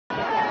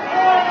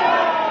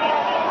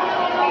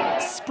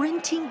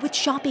waiting with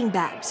shopping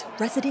bags,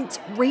 residents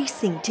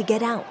racing to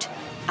get out.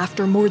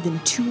 After more than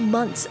 2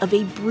 months of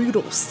a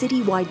brutal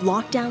citywide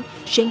lockdown,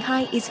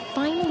 Shanghai is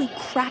finally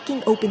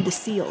cracking open the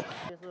seal.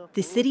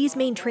 The city's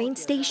main train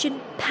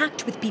station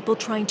packed with people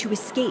trying to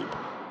escape,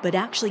 but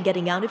actually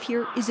getting out of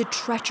here is a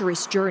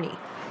treacherous journey.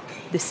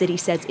 The city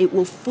says it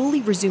will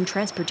fully resume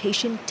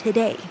transportation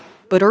today.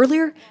 But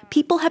earlier,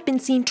 people have been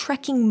seen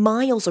trekking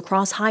miles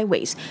across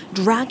highways,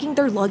 dragging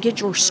their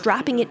luggage or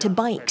strapping it to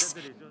bikes.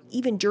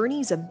 Even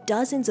journeys of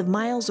dozens of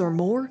miles or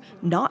more,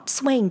 not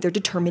swaying their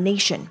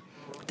determination.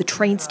 The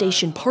train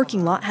station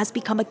parking lot has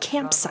become a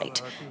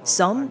campsite,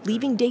 some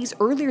leaving days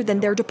earlier than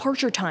their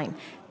departure time,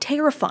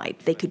 terrified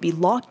they could be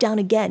locked down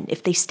again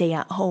if they stay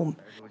at home.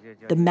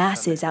 The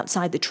masses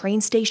outside the train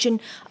station,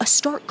 a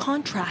stark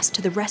contrast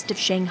to the rest of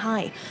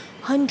Shanghai.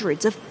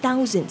 Hundreds of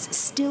thousands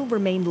still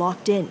remain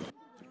locked in.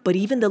 But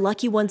even the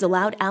lucky ones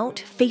allowed out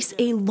face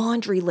a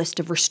laundry list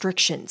of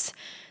restrictions.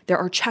 There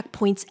are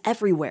checkpoints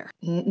everywhere.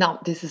 No,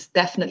 this is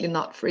definitely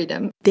not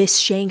freedom. This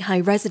Shanghai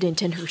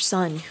resident and her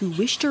son, who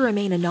wished to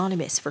remain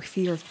anonymous for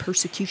fear of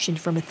persecution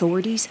from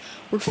authorities,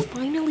 were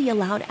finally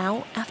allowed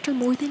out after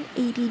more than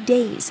 80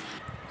 days.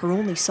 Her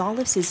only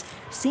solace is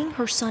seeing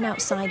her son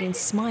outside and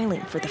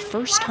smiling for the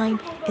first time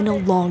in a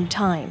long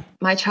time.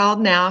 My child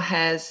now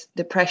has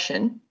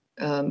depression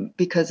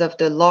because of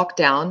the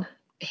lockdown.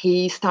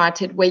 He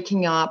started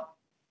waking up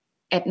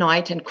at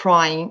night and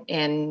crying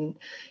and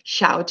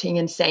shouting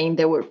and saying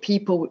there were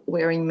people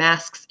wearing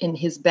masks in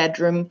his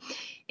bedroom,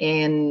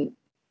 and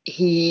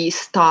he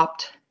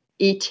stopped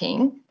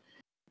eating.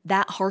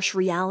 That harsh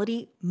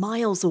reality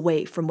miles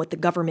away from what the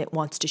government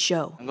wants to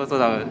show.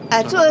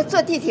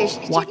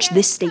 Watch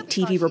this state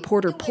TV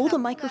reporter pull the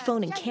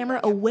microphone and camera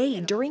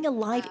away during a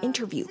live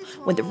interview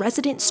when the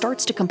resident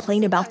starts to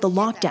complain about the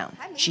lockdown.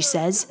 She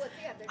says,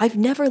 "I've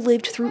never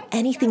lived through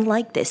anything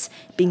like this,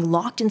 being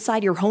locked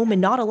inside your home and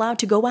not allowed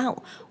to go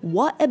out.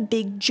 What a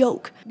big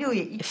joke."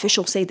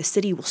 Officials say the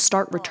city will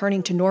start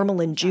returning to normal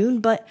in June,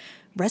 but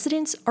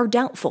residents are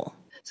doubtful.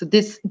 So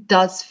this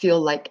does feel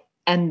like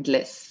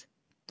endless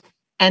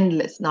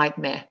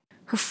nightmare.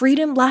 Her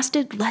freedom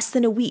lasted less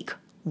than a week.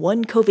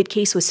 One COVID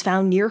case was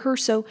found near her,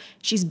 so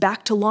she's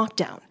back to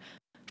lockdown.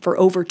 For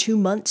over 2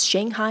 months,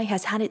 Shanghai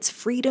has had its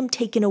freedom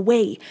taken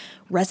away,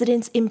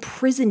 residents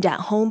imprisoned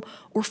at home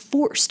or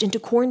forced into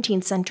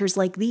quarantine centers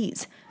like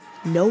these.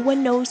 No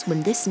one knows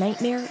when this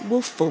nightmare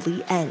will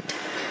fully end.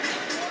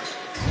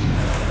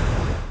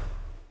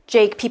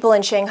 Jake, people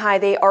in Shanghai,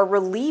 they are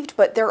relieved,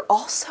 but they're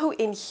also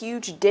in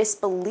huge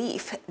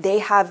disbelief. They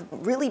have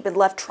really been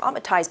left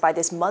traumatized by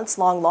this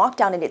months-long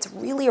lockdown, and it's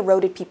really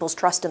eroded people's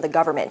trust in the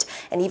government.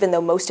 And even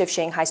though most of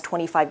Shanghai's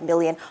 25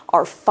 million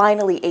are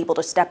finally able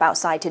to step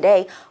outside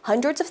today,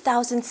 hundreds of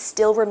thousands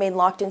still remain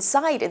locked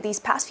inside. And these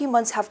past few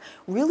months have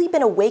really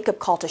been a wake-up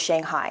call to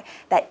Shanghai,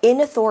 that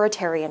in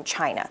authoritarian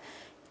China,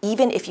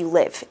 even if you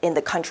live in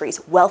the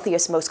country's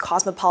wealthiest, most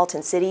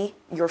cosmopolitan city,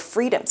 your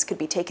freedoms could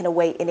be taken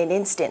away in an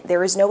instant.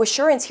 There is no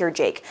assurance here,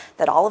 Jake,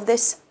 that all of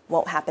this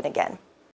won't happen again.